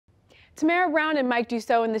Tamara Brown and Mike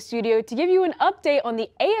Dussault in the studio to give you an update on the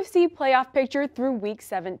AFC playoff picture through Week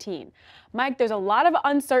 17. Mike, there's a lot of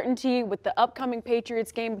uncertainty with the upcoming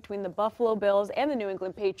Patriots game between the Buffalo Bills and the New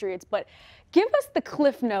England Patriots, but give us the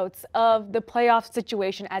cliff notes of the playoff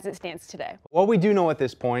situation as it stands today. What we do know at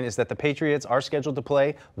this point is that the Patriots are scheduled to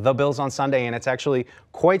play the Bills on Sunday, and it's actually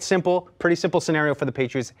quite simple, pretty simple scenario for the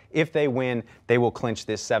Patriots. If they win, they will clinch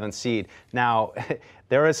this 7th seed. Now,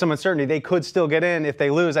 there is some uncertainty. They could still get in. If they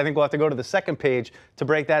lose, I think we'll have to go to the second page to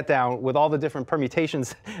break that down with all the different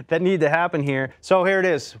permutations that need to happen here. So here it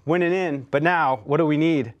is, winning in. But now, what do we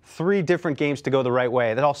need? 3 different games to go the right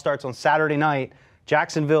way. That all starts on Saturday night.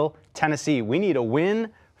 Jacksonville, Tennessee. We need a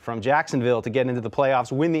win from Jacksonville to get into the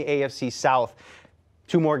playoffs, win the AFC South.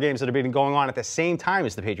 2 more games that have been going on at the same time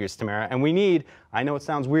as the Patriots, Tamara. And we need, I know it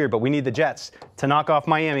sounds weird, but we need the Jets to knock off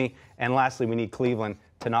Miami. And lastly, we need Cleveland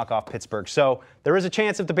to knock off Pittsburgh. So there is a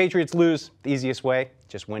chance if the Patriots lose, the easiest way,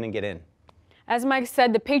 just win and get in. As Mike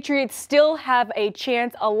said, the Patriots still have a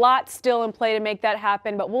chance, a lot still in play to make that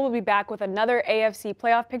happen, but we'll be back with another AFC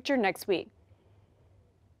playoff picture next week.